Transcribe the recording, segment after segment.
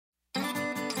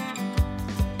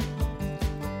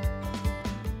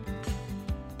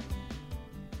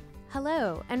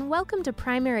Hello, and welcome to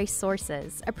Primary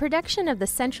Sources, a production of the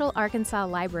Central Arkansas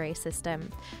Library System,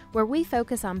 where we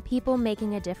focus on people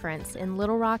making a difference in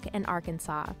Little Rock and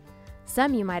Arkansas.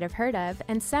 Some you might have heard of,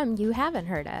 and some you haven't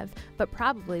heard of, but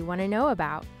probably want to know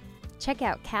about. Check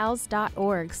out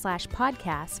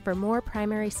cals.org/podcasts for more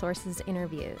Primary Sources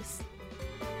interviews.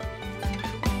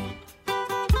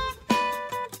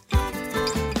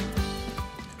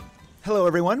 Hello,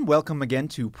 everyone. Welcome again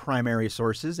to Primary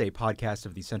Sources, a podcast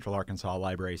of the Central Arkansas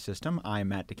Library System. I'm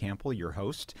Matt DeCample, your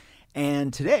host,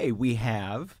 and today we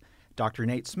have Dr.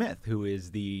 Nate Smith, who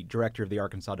is the director of the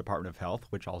Arkansas Department of Health,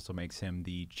 which also makes him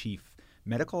the chief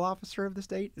medical officer of the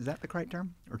state. Is that the correct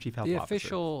term? Or chief health officer? The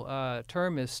official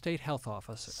term is state health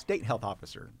officer. State health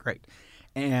officer. Great.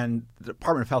 And the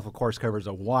Department of Health, of course, covers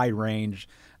a wide range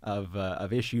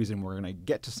of issues, and we're going to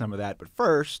get to some of that. But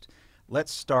first,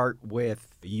 let's start with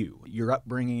you, your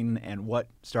upbringing, and what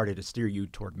started to steer you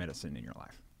toward medicine in your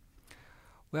life.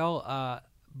 Well,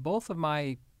 both of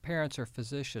my parents are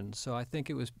physicians, so I think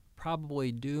it was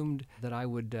probably doomed that I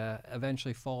would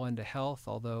eventually fall into health,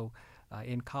 although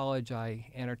in college I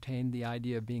entertained the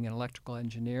idea of being an electrical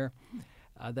engineer.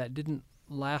 That didn't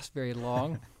last very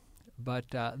long, but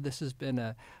this has been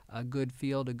a good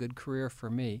field, a good career for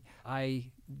me.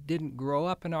 I didn't grow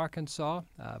up in Arkansas,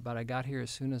 but I got here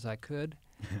as soon as I could.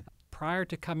 Prior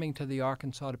to coming to the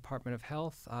Arkansas Department of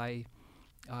Health, I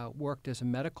worked as a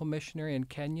medical missionary in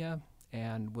Kenya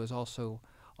and was also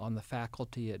on the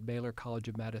faculty at Baylor College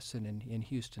of Medicine in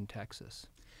Houston, Texas.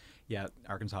 Yeah,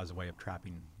 Arkansas has a way of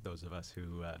trapping those of us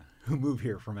who move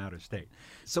here from out of state.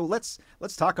 So let's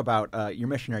talk about your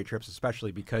missionary trips,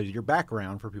 especially because your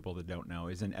background, for people that don't know,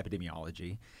 is in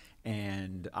epidemiology.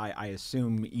 And I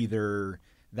assume either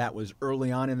that was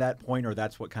early on in that point or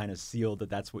that's what kind of sealed that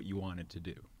that's what you wanted to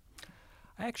do.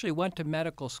 I actually went to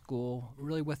medical school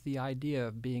really with the idea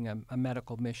of being a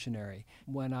medical missionary.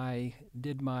 When I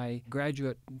did my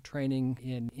graduate training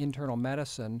in internal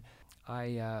medicine,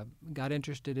 I got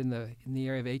interested in the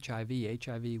area of HIV.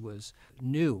 HIV was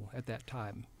new at that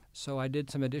time. So I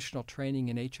did some additional training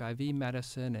in HIV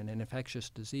medicine and in infectious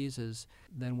diseases,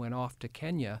 then went off to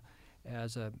Kenya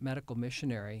as a medical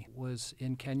missionary. Was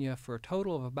in Kenya for a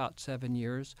total of about 7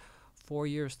 years, 4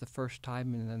 years the first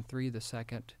time and then 3 the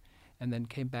second, and then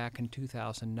came back in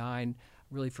 2009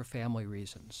 really for family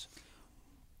reasons.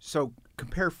 So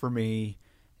compare for me,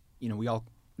 we all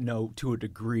know to a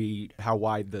degree how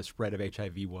wide the spread of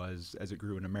HIV was as it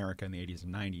grew in America in the 80s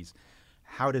and 90s.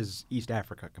 How does East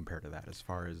Africa compare to that as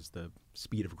far as the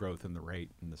speed of growth and the rate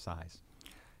and the size?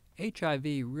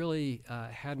 HIV really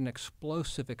had an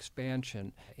explosive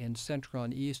expansion in Central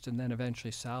and East and then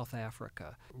eventually South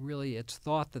Africa. Really, it's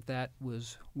thought that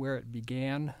was where it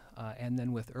began, and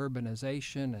then with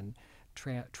urbanization and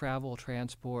travel,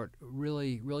 transport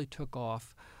really took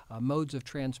off. Modes of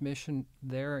transmission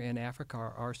there in Africa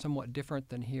are somewhat different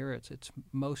than here. It's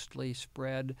mostly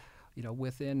spread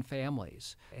within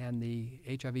families. And the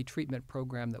HIV treatment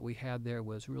program that we had there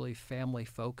was really family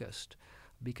focused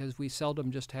because we seldom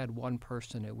just had one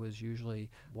person. It was usually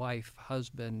wife,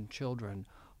 husband, children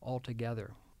all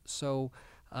together. So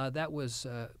that was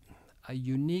a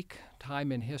unique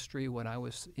time in history when I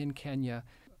was in Kenya.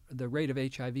 The rate of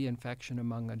HIV infection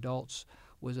among adults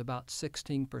was about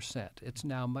 16%. It's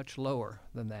now much lower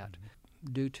than that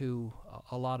due to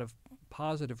a lot of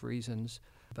positive reasons,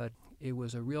 but it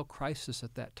was a real crisis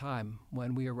at that time.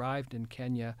 When we arrived in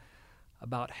Kenya,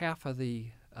 about half of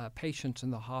the patients in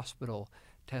the hospital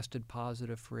tested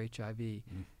positive for HIV.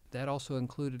 That also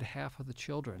included half of the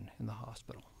children in the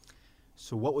hospital.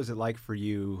 So what was it like for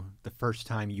you the first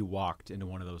time you walked into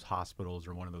one of those hospitals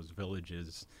or one of those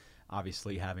villages,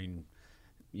 obviously having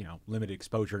limited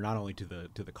exposure not only to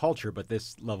the culture but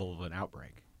this level of an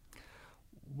outbreak?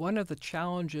 One of the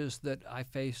challenges that I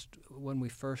faced when we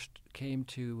first came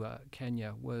to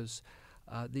Kenya was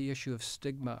the issue of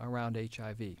stigma around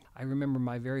HIV. I remember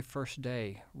my very first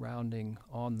day rounding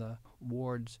on the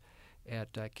wards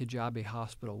at Kijabe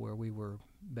Hospital where we were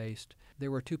based.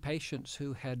 There were 2 patients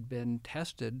who had been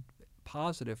tested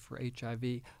positive for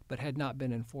HIV but had not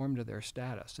been informed of their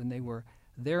status, and they were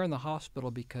there in the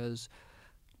hospital because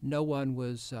no one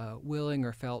was willing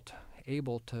or felt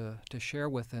able to share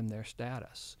with them their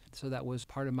status. So that was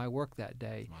part of my work that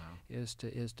day. Wow. is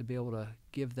to be able to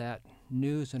give that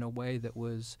news in a way that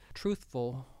was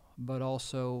truthful but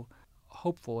also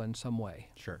hopeful in some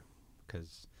way. Sure,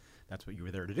 because that's what you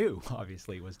were there to do,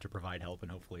 obviously, was to provide help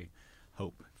and hopefully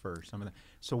hope for some of that.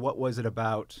 So what was it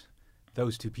about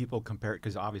those 2 people compared,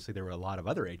 because obviously there were a lot of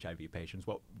other HIV patients.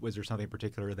 What was there something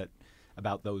particular that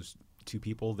about those 2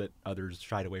 people that others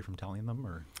shied away from telling them,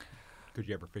 or could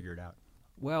you ever figure it out?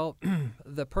 Well,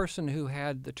 the person who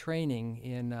had the training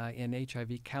in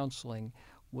HIV counseling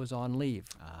was on leave.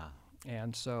 Ah.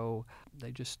 And so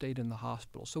they just stayed in the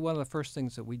hospital. So one of the first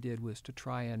things that we did was to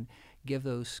try and give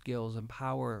those skills,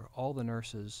 empower all the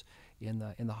nurses in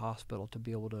the hospital to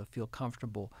be able to feel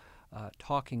comfortable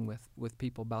talking with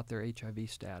people about their HIV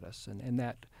status. And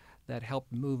that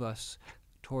helped move us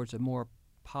towards a more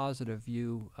positive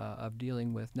view of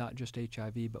dealing with not just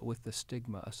HIV, but with the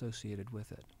stigma associated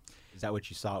with it. Is that what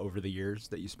you saw over the years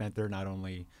that you spent there? Not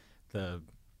only the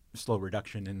slow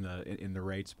reduction in the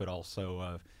rates, but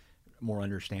also more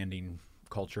understanding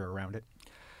culture around it?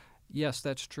 Yes,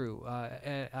 that's true.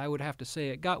 And I would have to say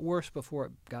it got worse before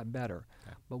it got better.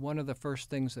 Okay. But one of the first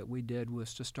things that we did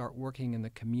was to start working in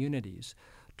the communities,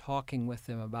 talking with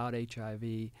them about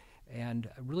HIV, and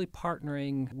really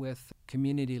partnering with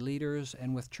community leaders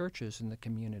and with churches in the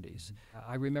communities.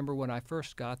 I remember when I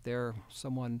first got there,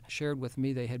 someone shared with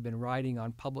me they had been riding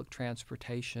on public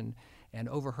transportation and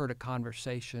overheard a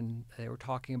conversation. They were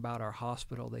talking about our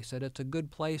hospital. They said, it's a good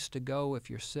place to go if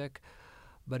you're sick,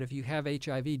 but if you have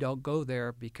HIV, don't go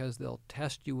there because they'll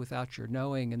test you without your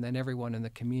knowing, and then everyone in the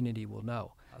community will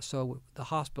know. So the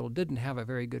hospital didn't have a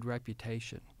very good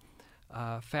reputation.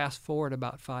 Fast forward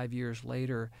about 5 years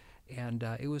later, and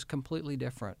it was completely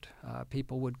different.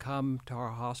 People would come to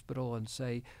our hospital and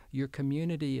say, your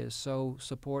community is so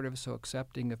supportive, so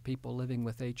accepting of people living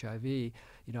with HIV.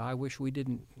 You know, I wish we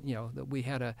didn't, that we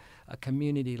had a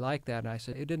community like that. And I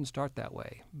said, it didn't start that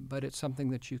way, but it's something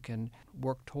that you can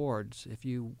work towards if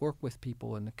you work with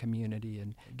people in the community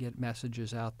and get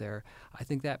messages out there. I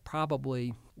think that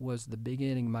probably was the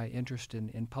beginning of my interest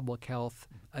in public health,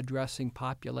 addressing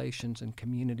populations and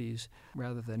communities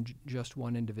rather than just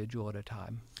one individual at a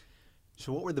time.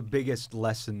 So what were the biggest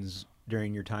lessons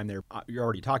during your time there? You're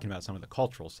already talking about some of the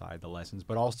cultural side, the lessons,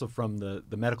 but also from the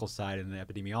medical side and the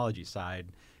epidemiology side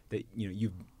that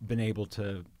you've been able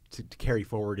to carry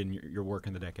forward in your work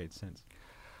in the decades since.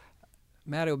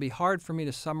 Matt, it would be hard for me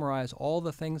to summarize all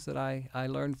the things that I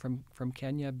learned from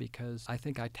Kenya because I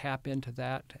think I tap into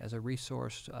that as a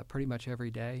resource pretty much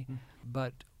every day.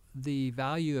 But the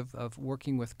value of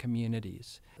working with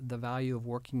communities, the value of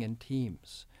working in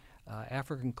teams.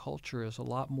 African culture is a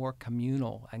lot more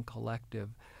communal and collective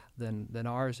than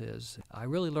ours is. I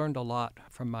really learned a lot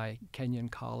from my Kenyan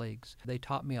colleagues. They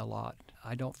taught me a lot.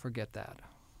 I don't forget that.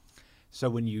 So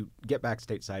when you get back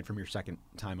stateside from your second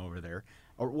time over there,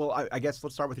 I guess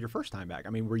let's start with your first time back. I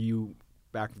mean, were you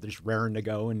back just raring to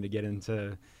go and to get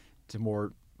into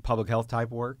more public health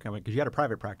type work? I mean, because you had a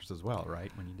private practice as well, right,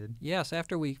 when you did? Yes,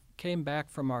 after we came back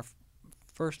from our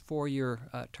first 4-year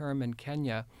term in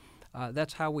Kenya,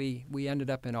 that's how we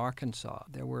ended up in Arkansas.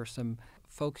 There were some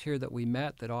folks here that we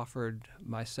met that offered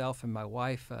myself and my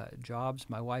wife jobs.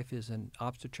 My wife is an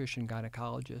obstetrician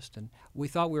gynecologist, and we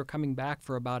thought we were coming back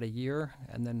for about a year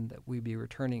and then that we'd be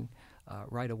returning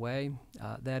right away.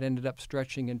 That ended up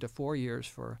stretching into 4 years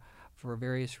for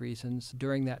various reasons.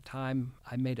 During that time,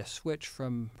 I made a switch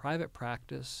from private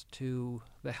practice to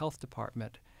the health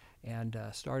department and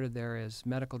started there as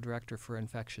medical director for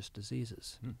infectious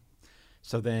diseases.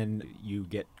 So then you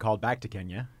get called back to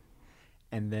Kenya,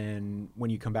 and then when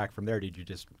you come back from there, did you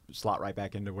just slot right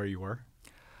back into where you were?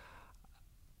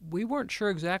 We weren't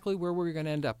sure exactly where we were going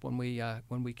to end up when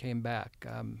we came back.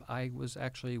 I was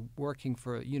actually working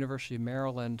for University of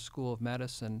Maryland School of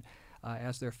Medicine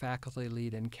as their faculty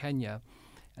lead in Kenya,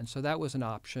 and so that was an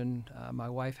option. My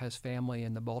wife has family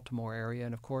in the Baltimore area,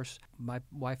 and of course, my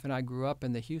wife and I grew up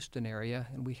in the Houston area,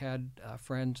 and we had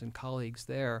friends and colleagues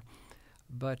there.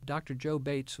 But Dr. Joe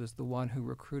Bates was the one who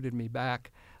recruited me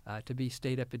back to be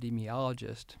state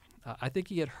epidemiologist. I think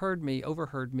he had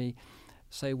overheard me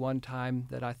say one time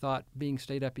that I thought being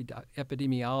state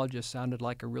epidemiologist sounded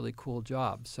like a really cool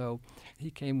job. So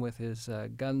he came with his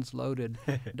guns loaded.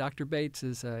 Dr. Bates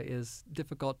is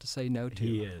difficult to say no to.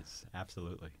 He is,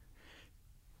 absolutely.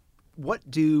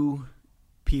 What do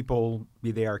people,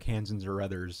 be they Arkansans or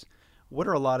others, what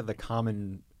are a lot of the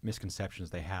common misconceptions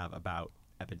they have about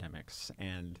epidemics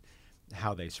and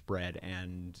how they spread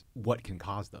and what can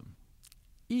cause them?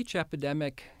 Each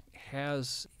epidemic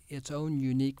has its own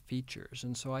unique features,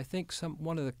 and so I think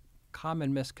one of the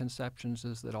common misconceptions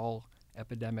is that all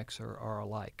epidemics are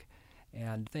alike,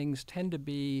 and things tend to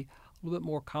be a little bit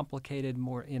more complicated, and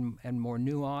more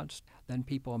nuanced than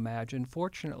people imagine.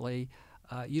 Fortunately,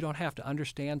 you don't have to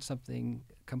understand something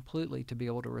completely to be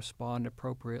able to respond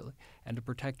appropriately and to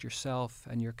protect yourself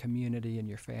and your community and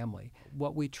your family.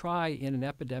 What we try in an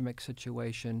epidemic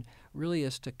situation really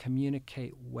is to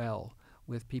communicate well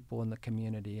with people in the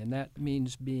community, and that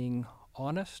means being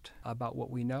honest about what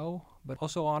we know, but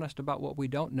also honest about what we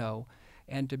don't know,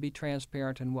 and to be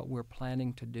transparent in what we're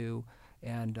planning to do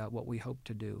and what we hope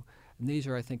to do. And these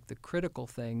are, I think, the critical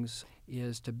things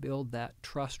is to build that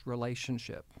trust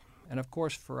relationship. And of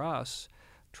course, for us,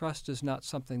 trust is not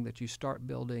something that you start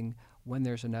building when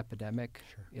there's an epidemic.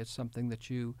 Sure. It's something that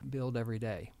you build every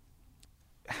day.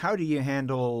 How do you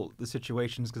handle the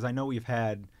situations? Because I know we've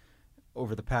had,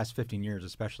 over the past 15 years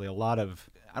especially, a lot of,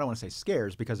 I don't want to say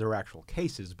scares because there were actual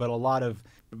cases, but a lot of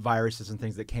viruses and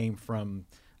things that came from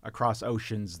across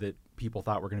oceans that people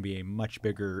thought were going to be a much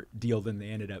bigger deal than they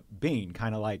ended up being.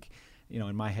 Kind of like,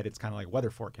 in my head, it's kind of like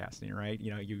weather forecasting, right?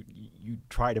 You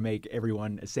try to make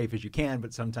everyone as safe as you can,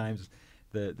 but sometimes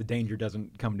the danger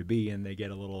doesn't come to be and they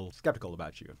get a little skeptical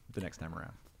about you the next time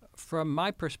around. From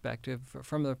my perspective,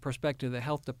 from the perspective of the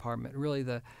health department, really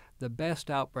the best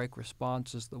outbreak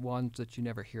response is the ones that you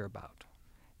never hear about.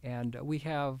 And we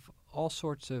have all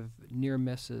sorts of near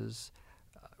misses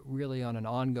really on an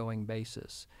ongoing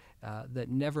basis that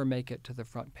never make it to the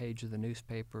front page of the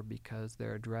newspaper because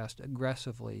they're addressed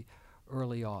aggressively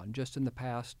early on. Just in the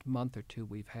past month or two,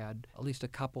 we've had at least a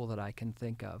couple that I can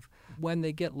think of. When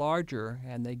they get larger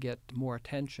and they get more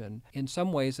attention, in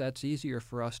some ways that's easier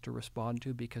for us to respond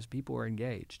to because people are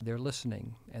engaged. They're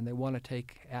listening and they want to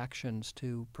take actions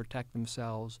to protect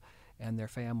themselves and their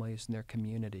families and their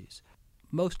communities.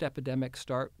 Most epidemics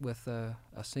start with a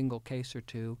single case or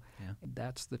two. Yeah.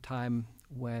 That's the time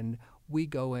when we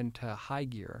go into high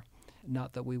gear.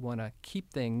 Not that we want to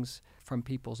keep things from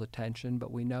people's attention,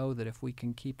 but we know that if we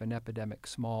can keep an epidemic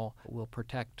small, we'll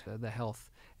protect the health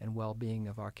and well-being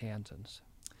of Arkansans.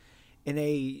 In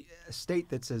a state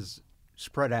that's as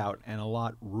spread out and a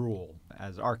lot rural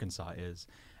as Arkansas is,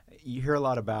 you hear a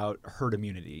lot about herd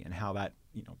immunity and how that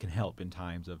can help in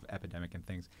times of epidemic and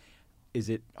things. Is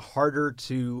it harder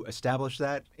to establish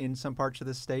that in some parts of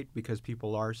the state because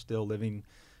people are still living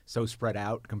so spread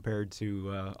out compared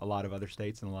to a lot of other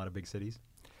states and a lot of big cities?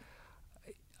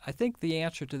 I think the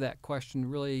answer to that question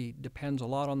really depends a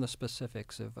lot on the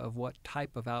specifics of what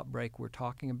type of outbreak we're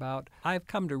talking about. I've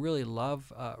come to really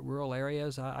love rural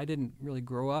areas. I didn't really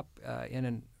grow up in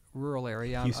a rural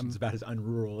area. Houston's about as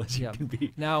unrural as you can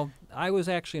be. Now, I was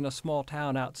actually in a small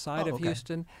town outside of okay.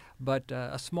 Houston, but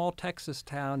a small Texas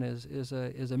town is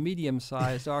a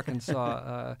medium-sized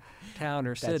Arkansas town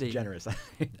or city. That's generous.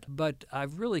 But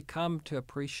I've really come to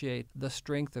appreciate the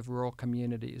strength of rural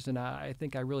communities, and I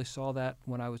think I really saw that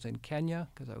when I was in Kenya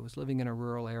because I was living in a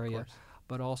rural area,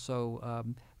 but also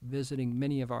visiting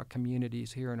many of our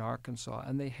communities here in Arkansas.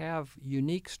 And they have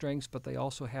unique strengths, but they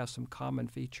also have some common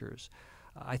features.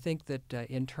 I think that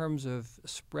in terms of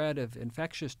spread of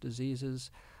infectious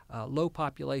diseases, low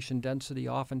population density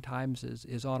oftentimes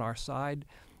is on our side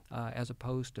as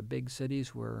opposed to big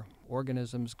cities where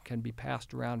organisms can be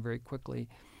passed around very quickly.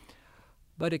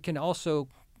 But it can also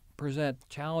present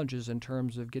challenges in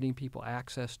terms of getting people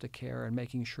access to care and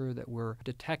making sure that we're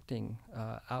detecting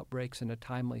outbreaks in a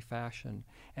timely fashion.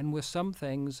 And with some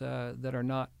things that are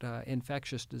not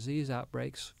infectious disease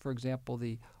outbreaks, for example,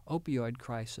 the opioid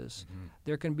crisis,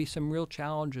 there can be some real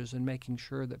challenges in making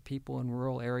sure that people in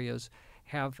rural areas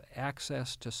have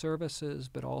access to services,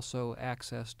 but also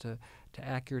access to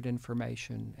accurate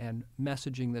information and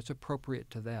messaging that's appropriate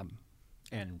to them.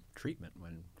 And treatment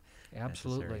when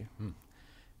Absolutely. necessary.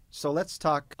 So let's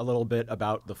talk a little bit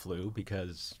about the flu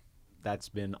because that's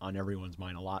been on everyone's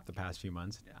mind a lot the past few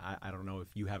months. I don't know if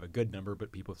you have a good number,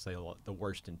 but people say the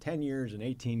worst in 10 years and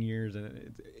 18 years, and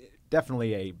it's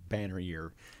definitely a banner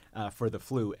year for the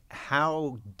flu.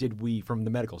 How did we, from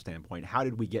the medical standpoint, how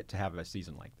did we get to have a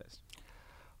season like this?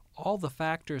 All the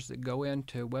factors that go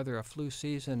into whether a flu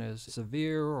season is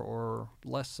severe or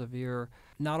less severe,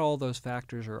 not all those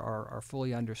factors are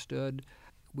fully understood.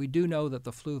 We do know that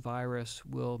the flu virus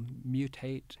will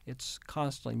mutate. It's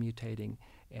constantly mutating,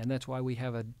 and that's why we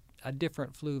have a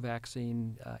different flu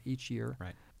vaccine each year.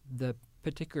 Right. The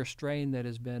particular strain that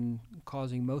has been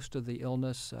causing most of the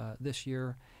illness this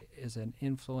year is an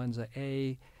influenza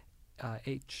A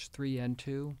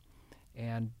H3N2,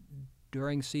 and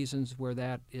during seasons where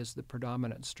that is the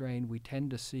predominant strain, we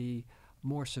tend to see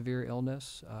more severe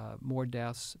illness, more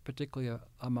deaths, particularly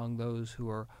among those who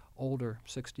are older,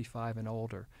 65 and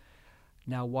older.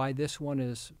 Now, why this one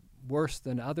is worse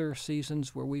than other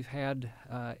seasons where we've had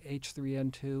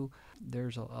H3N2,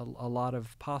 there's a lot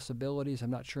of possibilities. I'm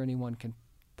not sure anyone can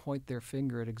point their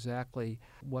finger at exactly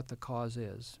what the cause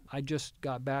is. I just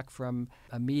got back from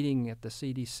a meeting at the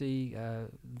CDC,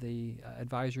 the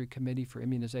Advisory Committee for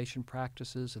Immunization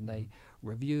Practices, and they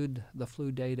reviewed the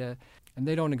flu data, and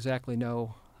they don't exactly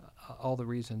know all the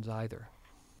reasons either.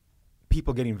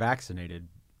 People getting vaccinated,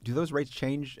 do those rates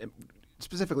change?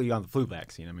 specifically on the flu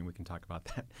vaccine. I mean, we can talk about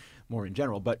that more in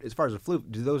general. But as far as the flu,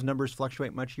 do those numbers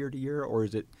fluctuate much year to year, or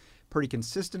is it pretty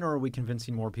consistent, or are we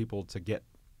convincing more people to get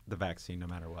the vaccine no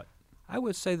matter what? I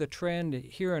would say the trend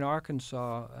here in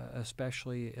Arkansas,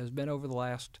 especially, has been over the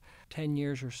last 10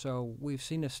 years or so. We've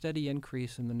seen a steady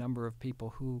increase in the number of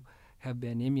people who have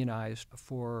been immunized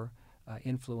for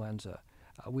influenza.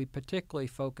 We particularly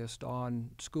focused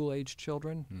on school-aged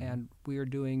children, and we are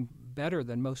doing better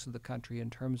than most of the country in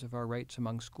terms of our rates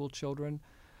among school children.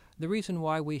 The reason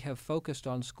why we have focused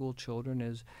on school children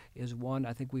is one,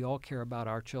 I think we all care about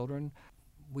our children.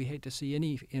 We hate to see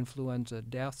any influenza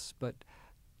deaths, but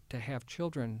to have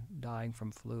children dying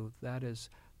from flu, that is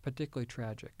particularly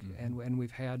tragic. And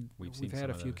we've had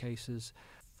a few cases,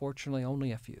 fortunately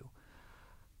only a few.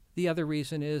 The other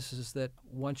reason is that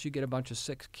once you get a bunch of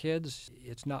sick kids,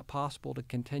 it's not possible to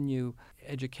continue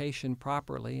education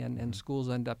properly, and schools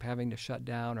end up having to shut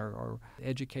down or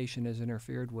education is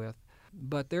interfered with.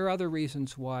 But there are other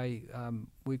reasons why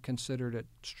we've considered it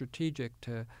strategic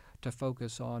to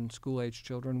focus on school-age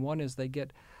children. One is they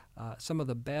get some of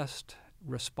the best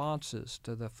responses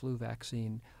to the flu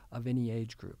vaccine of any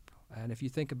age group. And if you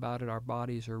think about it, our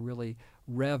bodies are really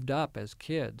revved up as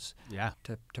kids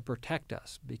to protect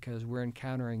us because we're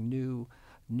encountering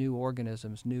new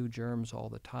organisms, new germs all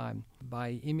the time.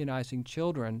 By immunizing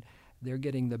children, they're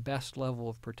getting the best level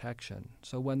of protection.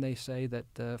 So when they say that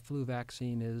the flu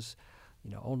vaccine is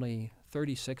only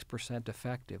 36%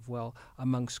 effective, well,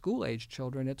 among school-age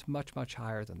children, it's much, much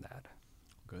higher than that.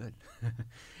 Good.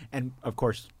 And, of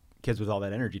course, kids with all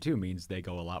that energy, too, means they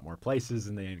go a lot more places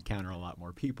and they encounter a lot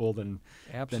more people than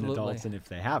adults. And if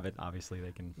they have it, obviously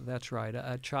they can... That's right.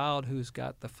 A child who's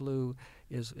got the flu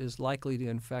is likely to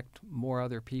infect more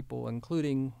other people,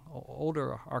 including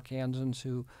older Arkansans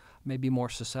who may be more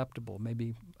susceptible,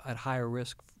 maybe at higher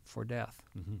risk for death.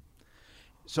 Mm-hmm.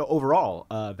 So overall,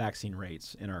 vaccine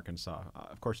rates in Arkansas,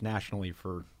 of course, nationally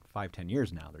for 5-10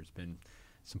 years now, there's been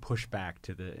some pushback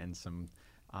and some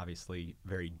obviously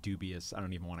very dubious, I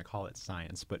don't even want to call it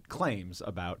science, but claims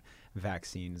about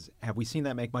vaccines. Have we seen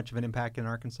that make much of an impact in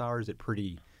Arkansas, or is it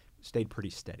stayed pretty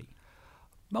steady?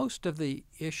 Most of the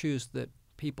issues that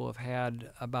people have had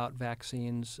about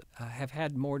vaccines have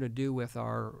had more to do with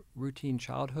our routine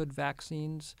childhood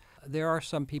vaccines. There are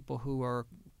some people who are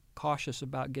cautious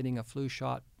about getting a flu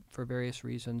shot for various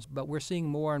reasons, but we're seeing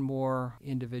more and more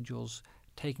individuals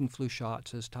taking flu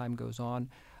shots as time goes on,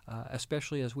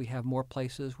 especially as we have more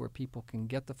places where people can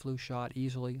get the flu shot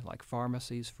easily, like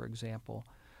pharmacies, for example.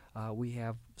 We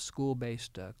have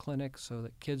school-based clinics so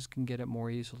that kids can get it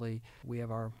more easily. We have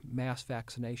our mass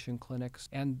vaccination clinics,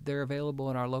 and they're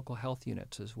available in our local health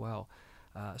units as well.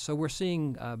 So we're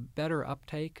seeing better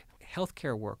uptake.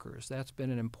 Healthcare workers, that's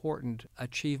been an important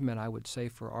achievement, I would say,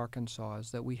 for Arkansas,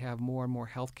 is that we have more and more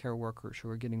healthcare workers who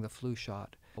are getting the flu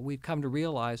shot. We've come to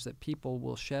realize that people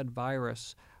will shed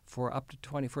virus for up to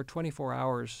 24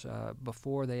 hours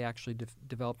before they actually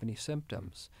develop any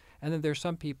symptoms. And then there's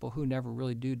some people who never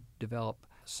really do develop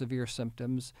severe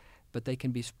symptoms, but they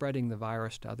can be spreading the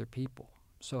virus to other people.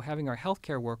 So having our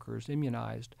healthcare workers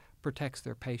immunized protects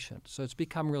their patients. So it's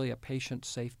become really a patient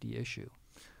safety issue.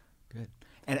 Good.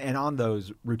 And on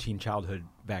those routine childhood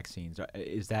vaccines,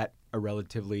 is that a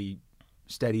relatively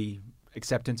steady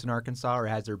acceptance in Arkansas, or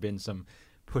has there been some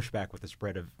pushback with the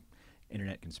spread of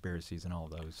internet conspiracies and all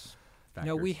those factors?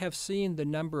 No, we have seen the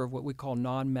number of what we call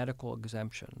non-medical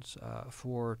exemptions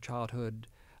for childhood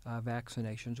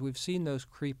vaccinations. We've seen those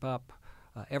creep up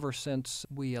ever since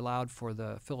we allowed for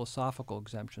the philosophical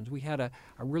exemptions. We had a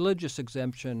religious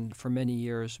exemption for many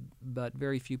years, but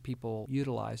very few people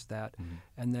utilized that. Mm-hmm.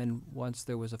 And then once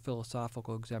there was a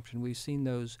philosophical exemption, we've seen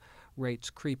those rates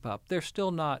creep up. They're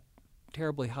still not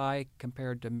terribly high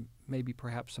compared to maybe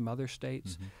perhaps some other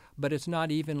states, mm-hmm. but it's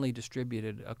not evenly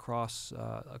distributed across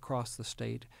the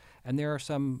state. And there are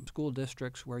some school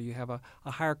districts where you have a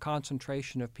higher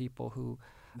concentration of people who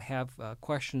have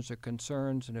questions or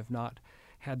concerns and have not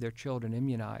had their children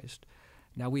immunized.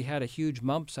 Now, we had a huge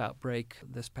mumps outbreak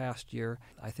this past year.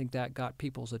 I think that got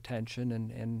people's attention,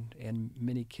 and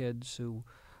many kids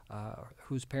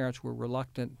whose parents were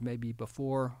reluctant maybe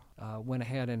before went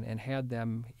ahead and had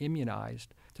them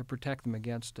immunized to protect them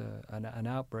against an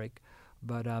outbreak.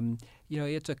 But,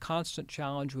 it's a constant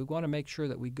challenge. We want to make sure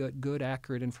that we get good,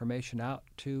 accurate information out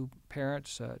to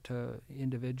parents, to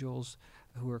individuals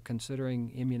who are considering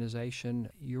immunization.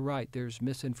 You're right, there's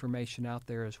misinformation out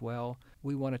there as well.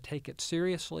 We want to take it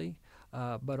seriously,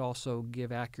 but also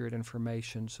give accurate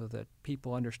information so that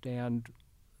people understand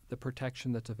the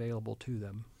protection that's available to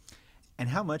them. And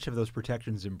how much have those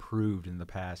protections improved in the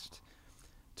past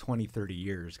 20, 30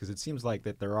 years? Because it seems like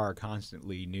that there are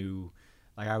constantly new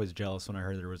Like, I was jealous when I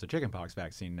heard there was a chickenpox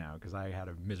vaccine now, because I had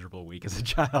a miserable week as a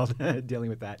child dealing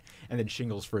with that, and then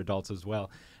shingles for adults as well.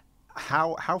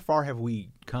 How far have we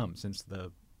come since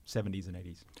the 70s and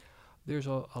 80s? There's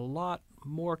a lot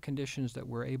more conditions that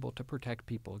we're able to protect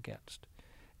people against.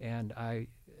 And I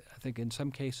think in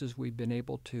some cases we've been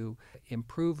able to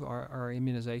improve our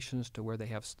immunizations to where they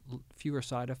have fewer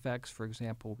side effects. For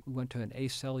example, we went to an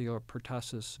acellular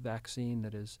pertussis vaccine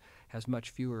that has much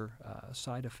fewer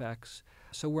side effects.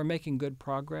 So we're making good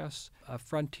progress. A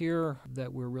frontier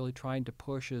that we're really trying to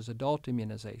push is adult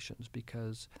immunizations,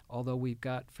 because although we've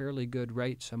got fairly good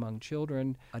rates among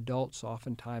children, adults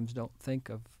oftentimes don't think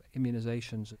of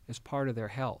immunizations as part of their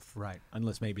health. Right,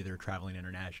 unless maybe they're traveling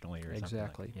internationally or something.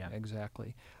 Exactly, Yeah.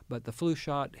 exactly. But the flu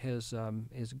shot is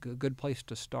a good place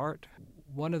to start.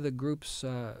 One of the groups,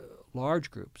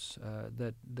 large groups,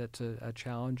 that's a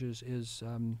challenge is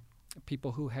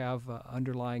people who have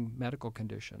underlying medical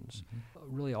conditions.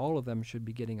 Really, all of them should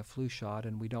be getting a flu shot,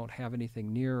 and we don't have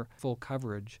anything near full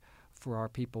coverage for our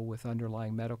people with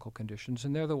underlying medical conditions,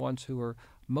 and they're the ones who are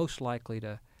most likely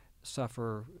to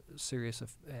suffer serious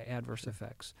adverse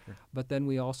effects. Sure. But then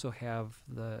we also have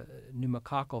the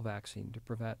pneumococcal vaccine to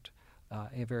prevent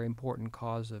a very important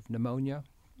cause of pneumonia.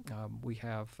 We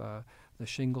have the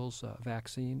shingles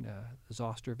vaccine, the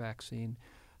zoster vaccine.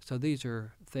 So these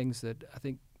are things that I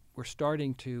think we're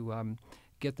starting to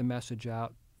get the message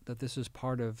out that this is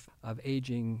part of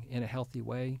aging in a healthy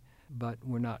way, but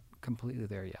we're not completely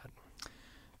there yet.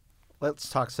 Let's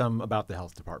talk some about the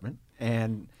health department.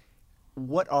 And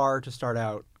what are, to start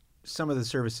out, some of the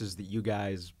services that you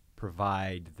guys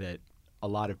provide that a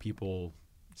lot of people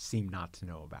seem not to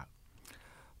know about?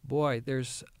 Boy,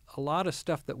 there's a lot of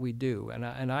stuff that we do, and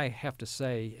I have to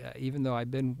say, even though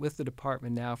I've been with the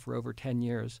department now for over 10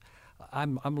 years,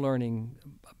 I'm learning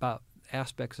about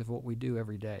aspects of what we do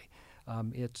every day.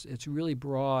 It's really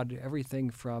broad,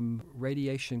 everything from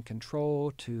radiation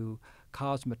control to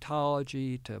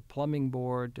cosmetology to plumbing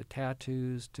board to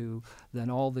tattoos to then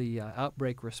all the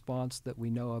outbreak response that we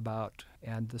know about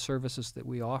and the services that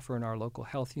we offer in our local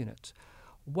health units.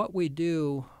 What we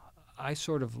do, I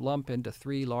sort of lump into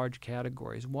three large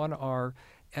categories. One are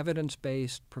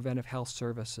evidence-based preventive health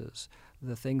services,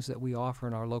 the things that we offer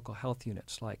in our local health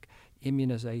units like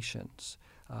immunizations,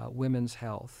 women's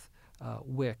health,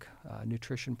 WIC,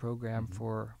 nutrition program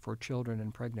for children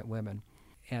and pregnant women,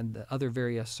 and the other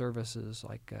various services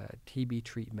like TB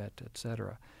treatment, et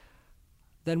cetera.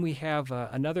 Then we have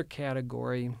another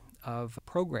category of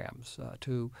programs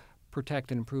to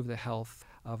protect and improve the health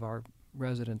of our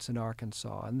residents in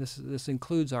Arkansas. And this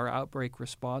includes our outbreak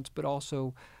response, but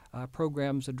also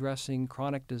programs addressing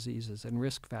chronic diseases and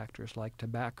risk factors like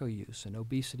tobacco use and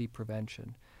obesity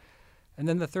prevention. And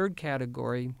then the third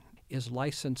category is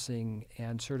licensing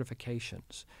and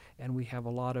certifications, and we have a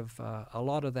lot of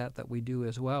that we do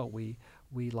as well. We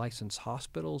license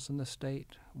hospitals in the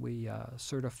state. We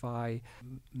certify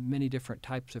many different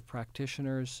types of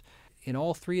practitioners. In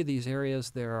all three of these areas,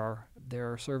 there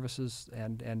are services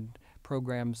and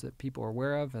programs that people are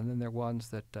aware of, and then there are ones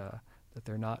that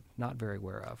they're not very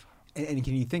aware of. And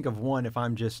can you think of one, if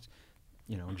I'm just,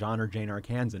 John or Jane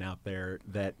Arkansan out there,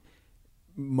 that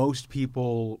most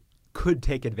people could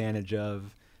take advantage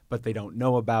of, but they don't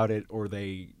know about it, or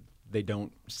they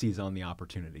don't seize on the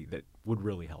opportunity that would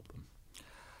really help them?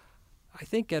 I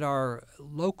think at our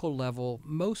local level,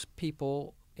 most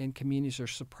people in communities are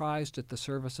surprised at the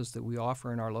services that we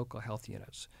offer in our local health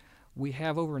units. We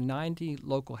have over 90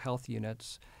 local health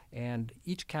units, and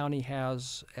each county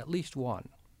has at least one.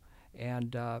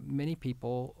 And many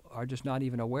people are just not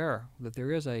even aware that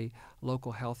there is a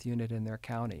local health unit in their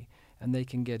county. And they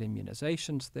can get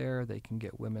immunizations there, they can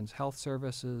get women's health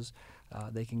services,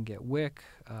 they can get WIC.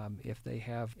 If they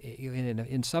have,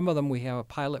 in some of them we have a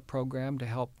pilot program to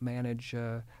help manage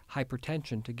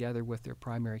hypertension together with their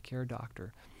primary care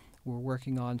doctor. We're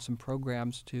working on some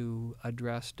programs to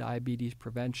address diabetes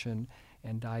prevention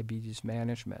and diabetes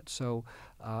management. So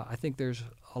I think there's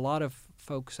a lot of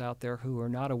folks out there who are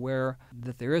not aware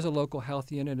that there is a local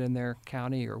health unit in their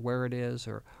county, or where it is,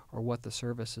 or what the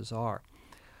services are.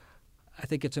 I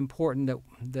think it's important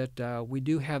that we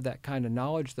do have that kind of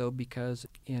knowledge, though, because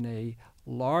in a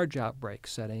large outbreak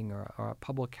setting or a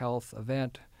public health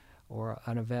event or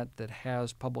an event that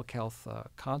has public health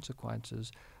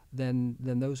consequences, then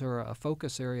those are a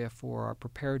focus area for our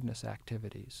preparedness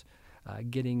activities,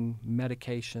 getting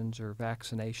medications or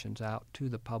vaccinations out to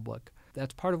the public.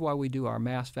 That's part of why we do our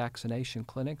mass vaccination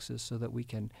clinics, is so that we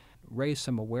can raise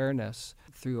some awareness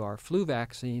through our flu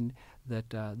vaccine that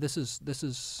this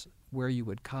is where you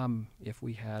would come if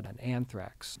we had an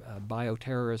anthrax,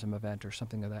 bioterrorism event or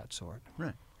something of that sort.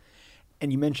 Right.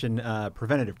 And you mentioned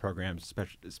preventative programs,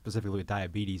 specifically with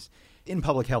diabetes. In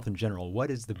public health in general,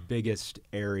 what is the biggest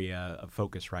area of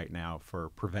focus right now for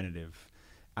preventative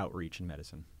outreach in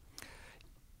medicine?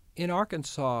 In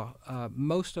Arkansas,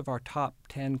 most of our top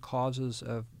 10 causes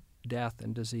of death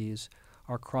and disease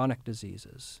are chronic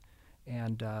diseases.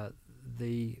 And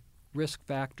the risk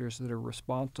factors that are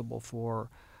responsible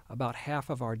for about half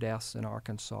of our deaths in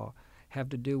Arkansas have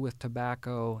to do with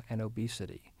tobacco and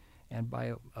obesity. And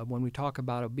when we talk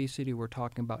about obesity, we're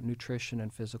talking about nutrition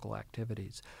and physical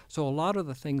activities. So a lot of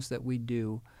the things that we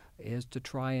do is to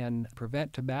try and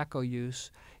prevent tobacco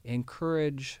use,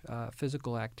 encourage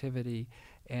physical activity,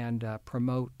 and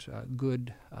promote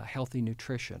good, healthy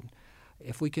nutrition.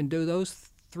 If we can do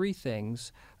those three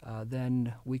things,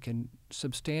 then we can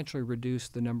substantially reduce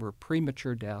the number of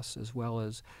premature deaths as well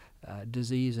as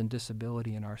disease and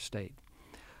disability in our state.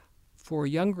 For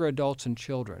younger adults and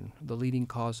children, the leading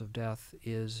cause of death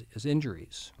is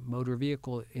injuries, motor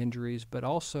vehicle injuries, but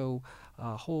also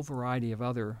a whole variety of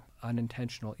other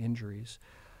unintentional injuries.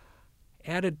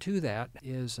 Added to that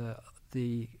is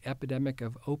the epidemic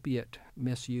of opiate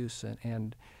misuse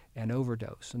and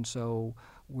overdose. And so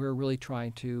we're really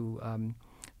trying to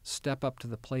step up to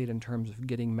the plate in terms of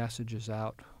getting messages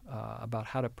out about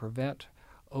how to prevent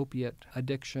opiate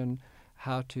addiction,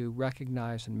 how to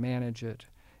recognize and manage it,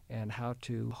 and how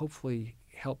to hopefully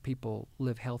help people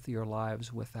live healthier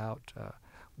lives without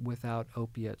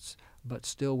opiates, but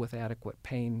still with adequate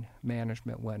pain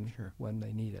management when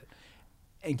they need it.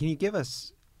 And can you give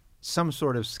us some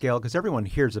sort of scale? Because everyone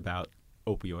hears about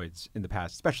opioids in the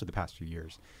past, especially the past few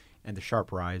years, and the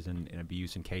sharp rise in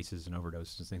abuse and cases and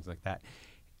overdoses and things like that.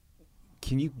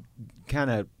 Can you kind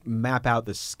of map out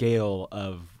the scale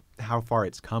of how far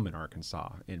it's come in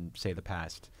Arkansas in, say, the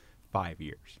past 5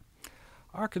 years?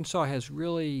 Arkansas has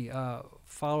really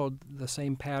followed the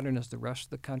same pattern as the rest of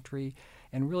the country,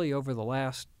 and really over the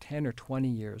last 10 or 20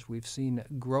 years, we've seen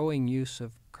growing use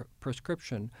of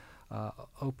prescription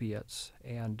opiates,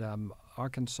 and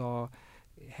Arkansas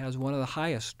has one of the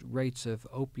highest rates of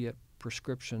opiate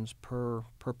prescriptions per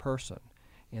person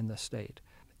in the state.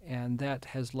 And that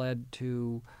has led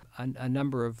to a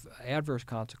number of adverse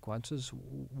consequences.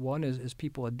 One is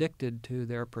people addicted to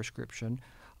their prescription,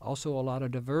 also a lot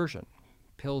of diversion.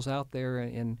 Pills out there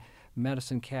in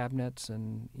medicine cabinets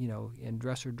and in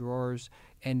dresser drawers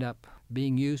end up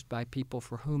being used by people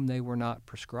for whom they were not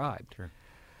prescribed. Sure.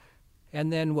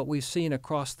 And then what we've seen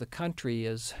across the country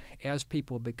is as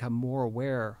people become more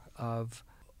aware of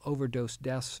overdose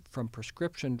deaths from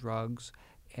prescription drugs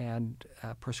and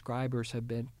prescribers have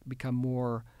become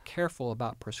more careful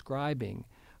about prescribing,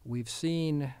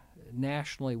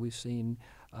 nationally we've seen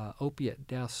opiate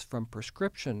deaths from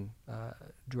prescription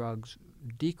drugs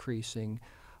decreasing,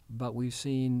 but we've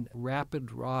seen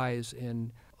rapid rise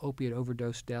in opiate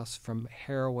overdose deaths from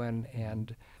heroin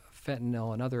and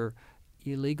fentanyl and other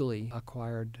illegally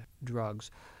acquired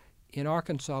drugs. In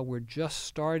Arkansas, we're just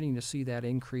starting to see that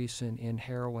increase in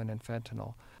heroin and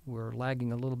fentanyl. We're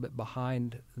lagging a little bit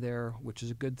behind there, which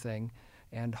is a good thing,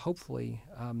 and hopefully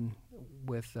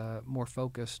with more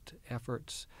focused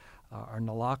efforts, our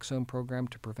naloxone program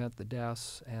to prevent the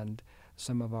deaths and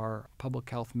some of our public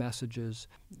health messages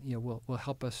will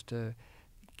help us to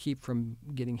keep from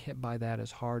getting hit by that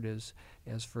as hard as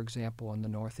for example, in the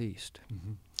Northeast.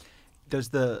 Mm-hmm. Does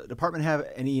the department have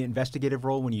any investigative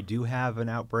role when you do have an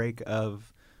outbreak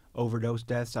of overdose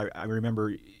deaths? I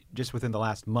remember just within the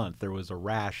last month there was a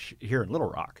rash here in Little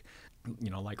Rock,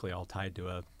 likely all tied to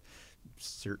a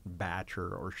certain batch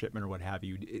or shipment or what have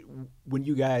you. When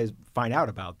you guys find out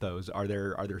about those, are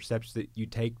there steps that you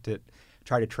take to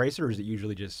try to trace it, or is it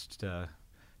usually just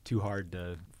too hard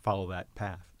to follow that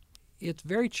path? It's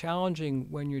very challenging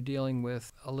when you're dealing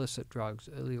with illicit drugs,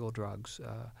 illegal drugs,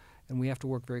 and we have to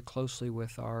work very closely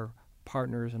with our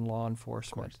partners in law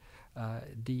enforcement,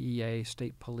 DEA,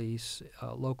 state police,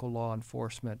 local law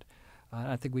enforcement.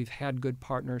 I think we've had good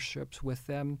partnerships with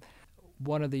them.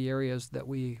 One of the areas that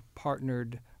we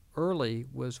partnered early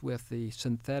was with the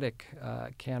synthetic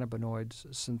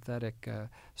cannabinoids, synthetic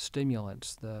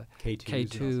stimulants, the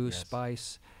K2, yes.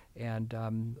 Spice.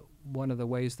 And one of the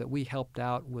ways that we helped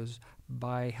out was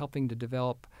by helping to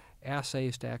develop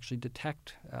assays to actually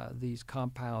detect these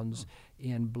compounds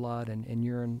in blood and in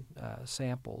urine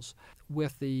samples.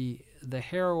 With the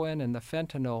heroin and the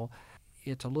fentanyl,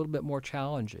 it's a little bit more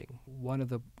challenging. One of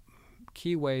the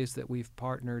key ways that we've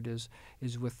partnered is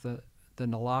with the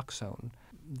naloxone.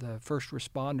 The first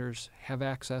responders have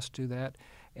access to that,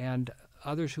 and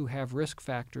others who have risk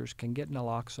factors can get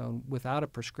naloxone without a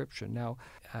prescription. Now,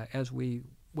 as we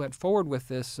went forward with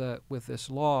this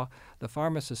law, the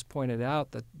pharmacist pointed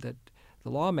out that The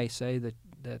law may say that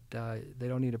they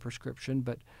don't need a prescription,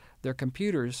 but their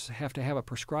computers have to have a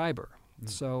prescriber,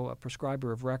 so a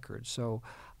prescriber of record. So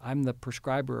I'm the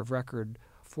prescriber of record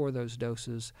for those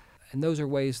doses, and those are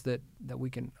ways that we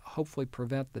can hopefully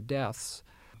prevent the deaths.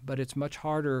 But it's much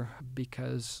harder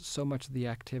because so much of the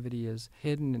activity is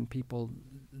hidden and people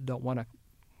don't want to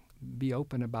be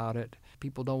open about it.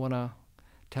 People don't want to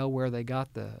tell where they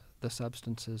got the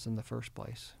substances in the first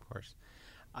place. Of course.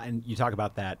 And you talk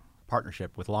about that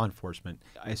partnership with law enforcement.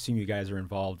 I assume you guys are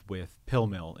involved with pill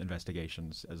mill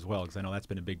investigations as well, because I know that's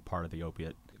been a big part of the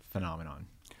opiate phenomenon.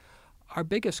 Our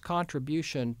biggest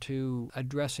contribution to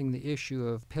addressing the issue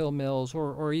of pill mills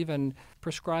or even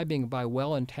prescribing by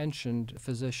well-intentioned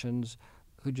physicians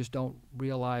who just don't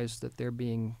realize that they're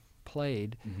being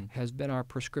played has been our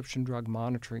prescription drug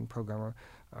monitoring program, or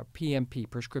our PMP,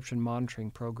 prescription monitoring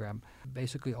program.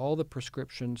 Basically, all the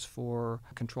prescriptions for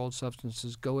controlled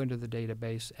substances go into the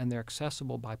database, and they're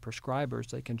accessible by prescribers.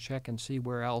 They can check and see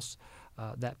where else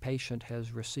that patient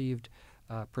has received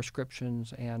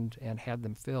prescriptions and had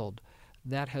them filled.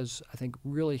 That has, I think,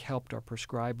 really helped our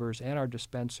prescribers and our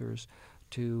dispensers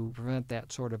to prevent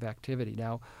that sort of activity.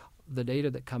 Now, the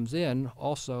data that comes in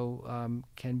also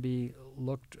can be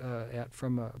looked at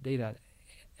from a data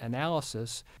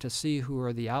analysis to see who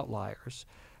are the outliers.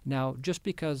 Now, just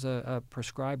because a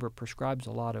prescriber prescribes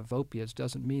a lot of opiates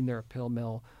doesn't mean they're a pill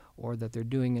mill or that they're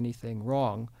doing anything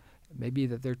wrong. It may be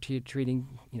that they're treating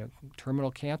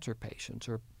terminal cancer patients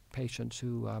or patients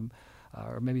who,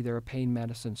 or maybe they're a pain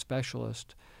medicine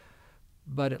specialist.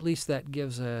 But at least that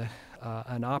gives an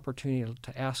opportunity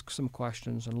to ask some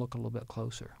questions and look a little bit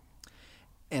closer.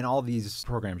 And all these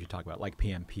programs you talk about, like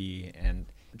PMP and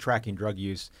tracking drug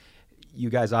use, you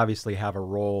guys obviously have a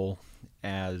role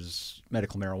as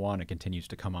medical marijuana continues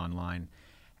to come online.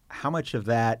 How much of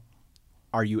that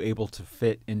are you able to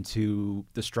fit into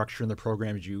the structure and the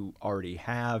programs you already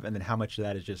have? And then how much of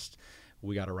that is just,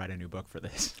 we got to write a new book for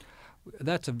this?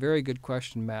 That's a very good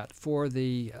question, Matt. For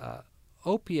the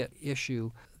opiate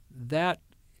issue, that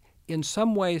in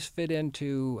some ways fit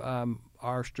into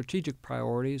our strategic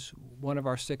priorities. One of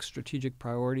our 6 strategic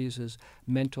priorities is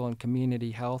mental and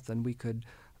community health, and we could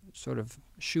sort of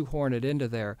shoehorn it into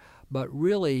there. But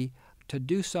really, to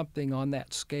do something on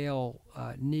that scale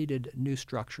needed new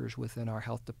structures within our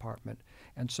health department.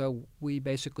 And so we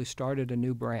basically started a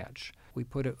new branch. We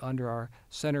put it under our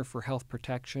Center for Health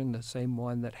Protection, the same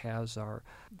one that has our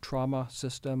trauma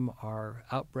system, our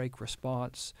outbreak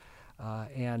response,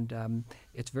 and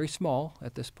it's very small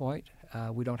at this point.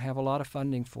 We don't have a lot of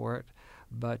funding for it,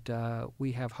 but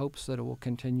we have hopes that it will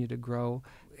continue to grow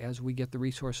as we get the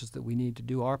resources that we need to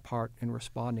do our part in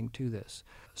responding to this.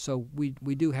 So we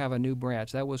do have a new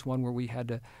branch. That was one where we had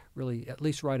to really at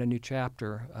least write a new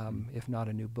chapter, if not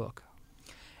a new book.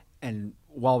 And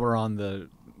while we're on the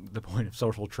point of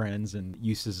social trends and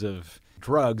uses of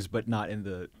drugs, but not in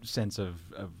the sense of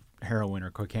heroin or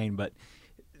cocaine, but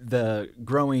the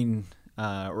growing,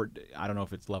 or I don't know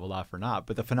if it's leveled off or not,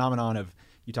 but the phenomenon of,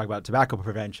 you talk about tobacco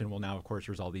prevention. Well, now, of course,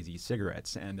 there's all these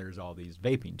e-cigarettes and there's all these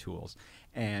vaping tools,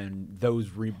 and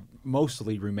those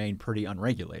mostly remain pretty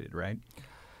unregulated, right?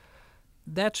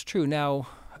 That's true. Now,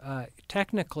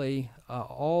 technically,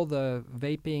 all the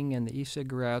vaping and the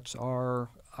e-cigarettes are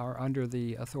under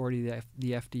the authority of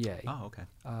the FDA. Oh, okay.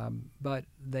 But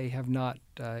they have not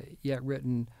yet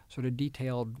written sort of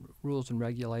detailed rules and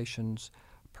regulations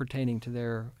pertaining to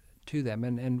them.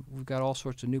 And we've got all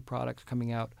sorts of new products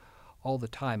coming out all the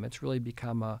time. It's really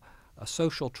become a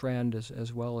social trend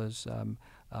as well as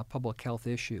a public health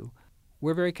issue.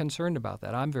 We're very concerned about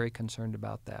that. I'm very concerned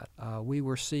about that. We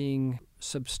were seeing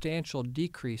substantial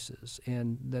decreases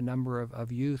in the number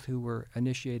of youth who were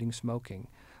initiating smoking.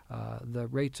 The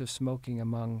rates of smoking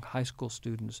among high school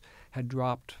students had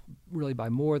dropped really by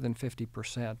more than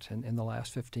 50% in the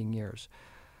last 15 years.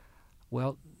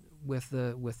 Well, with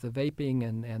the vaping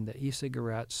and the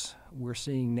e-cigarettes, we're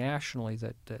seeing nationally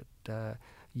that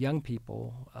young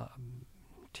people,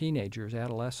 teenagers,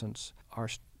 adolescents, are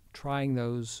trying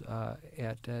those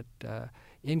at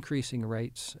increasing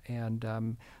rates,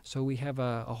 and so we have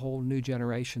a whole new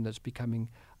generation that's becoming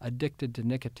addicted to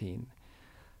nicotine.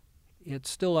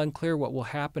 It's still unclear what will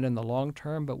happen in the long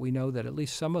term, but we know that at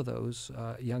least some of those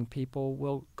young people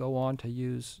will go on to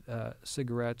use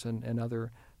cigarettes and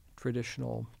other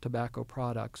traditional tobacco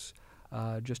products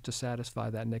just to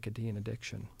satisfy that nicotine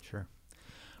addiction. Sure.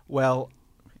 Well,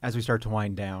 as we start to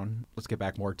wind down, let's get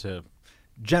back more to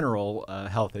general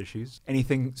health issues.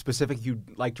 Anything specific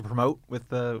you'd like to promote with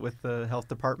the health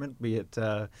department, be it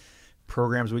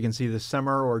programs we can see this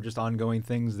summer or just ongoing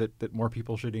things that more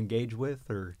people should engage with?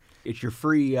 Or it's your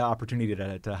free opportunity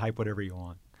to hype whatever you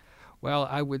want. Well,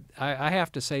 I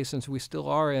have to say, since we still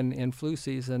are in flu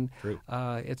season, True.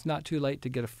 It's not too late to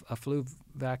get a flu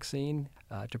vaccine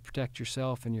to protect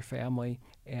yourself and your family.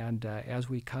 And as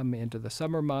we come into the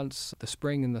summer months, the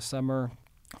spring and the summer,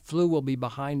 flu will be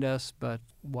behind us, but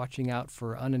watching out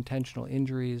for unintentional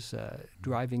injuries,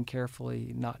 driving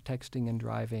carefully, not texting and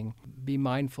driving. Be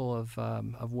mindful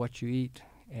of what you eat,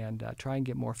 and try and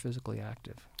get more physically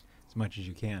active. As much as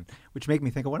you can. Which make me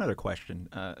think of one other question.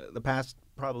 The past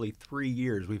probably 3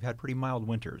 years, we've had pretty mild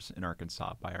winters in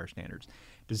Arkansas by our standards.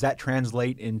 Does that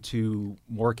translate into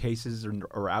more cases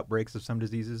or outbreaks of some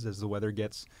diseases as the weather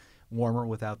gets warmer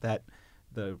without that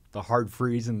the hard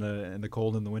freeze and the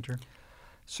cold in the winter?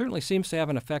 Certainly seems to have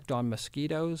an effect on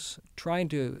mosquitoes. Trying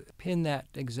to pin that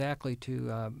exactly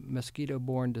to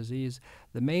mosquito-borne disease,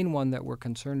 the main one that we're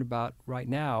concerned about right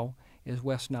now is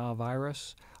West Nile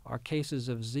virus. Our cases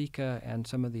of Zika and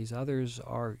some of these others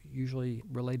are usually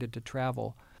related to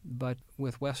travel. But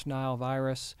with West Nile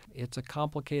virus, it's a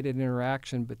complicated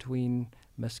interaction between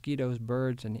mosquitoes,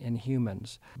 birds, and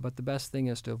humans. But the best thing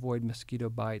is to avoid mosquito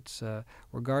bites,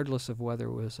 regardless of whether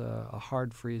it was a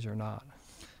hard freeze or not.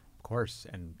 Of course,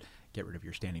 and get rid of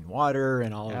your standing water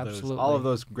and all Absolutely. of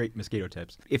those great mosquito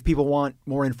tips. If people want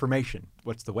more information,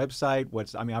 what's the website?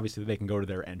 Obviously they can go to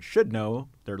there and should know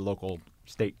their local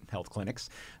state health clinics,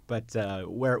 but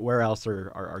where else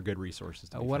are good resources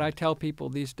to be What found? I tell people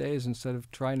these days, instead of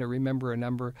trying to remember a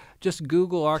number, just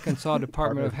Google Arkansas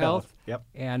Department of Health, Yep.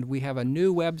 and we have a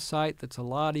new website that's a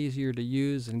lot easier to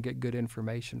use and get good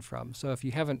information from. So if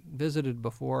you haven't visited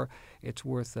before, it's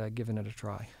worth giving it a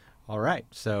try. All right,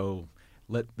 so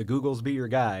let the Googles be your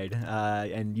guide,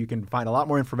 and you can find a lot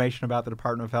more information about the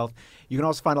Department of Health. You can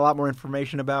also find a lot more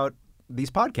information about these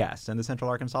podcasts and the Central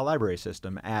Arkansas Library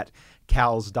System at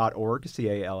cals.org,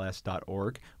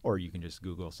 CALS.org, or you can just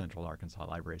Google Central Arkansas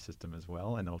Library System as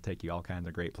well, and it'll take you all kinds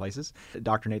of great places.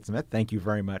 Dr. Nate Smith, thank you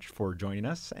very much for joining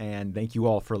us, and thank you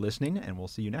all for listening, and we'll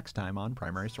see you next time on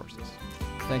Primary Sources.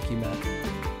 Thank you, Matt.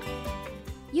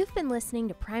 You've been listening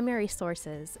to Primary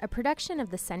Sources, a production of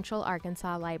the Central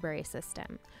Arkansas Library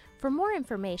System. For more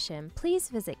information, please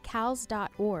visit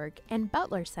cals.org and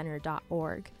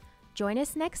butlercenter.org. Join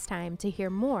us next time to hear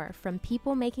more from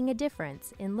people making a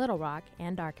difference in Little Rock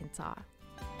and Arkansas.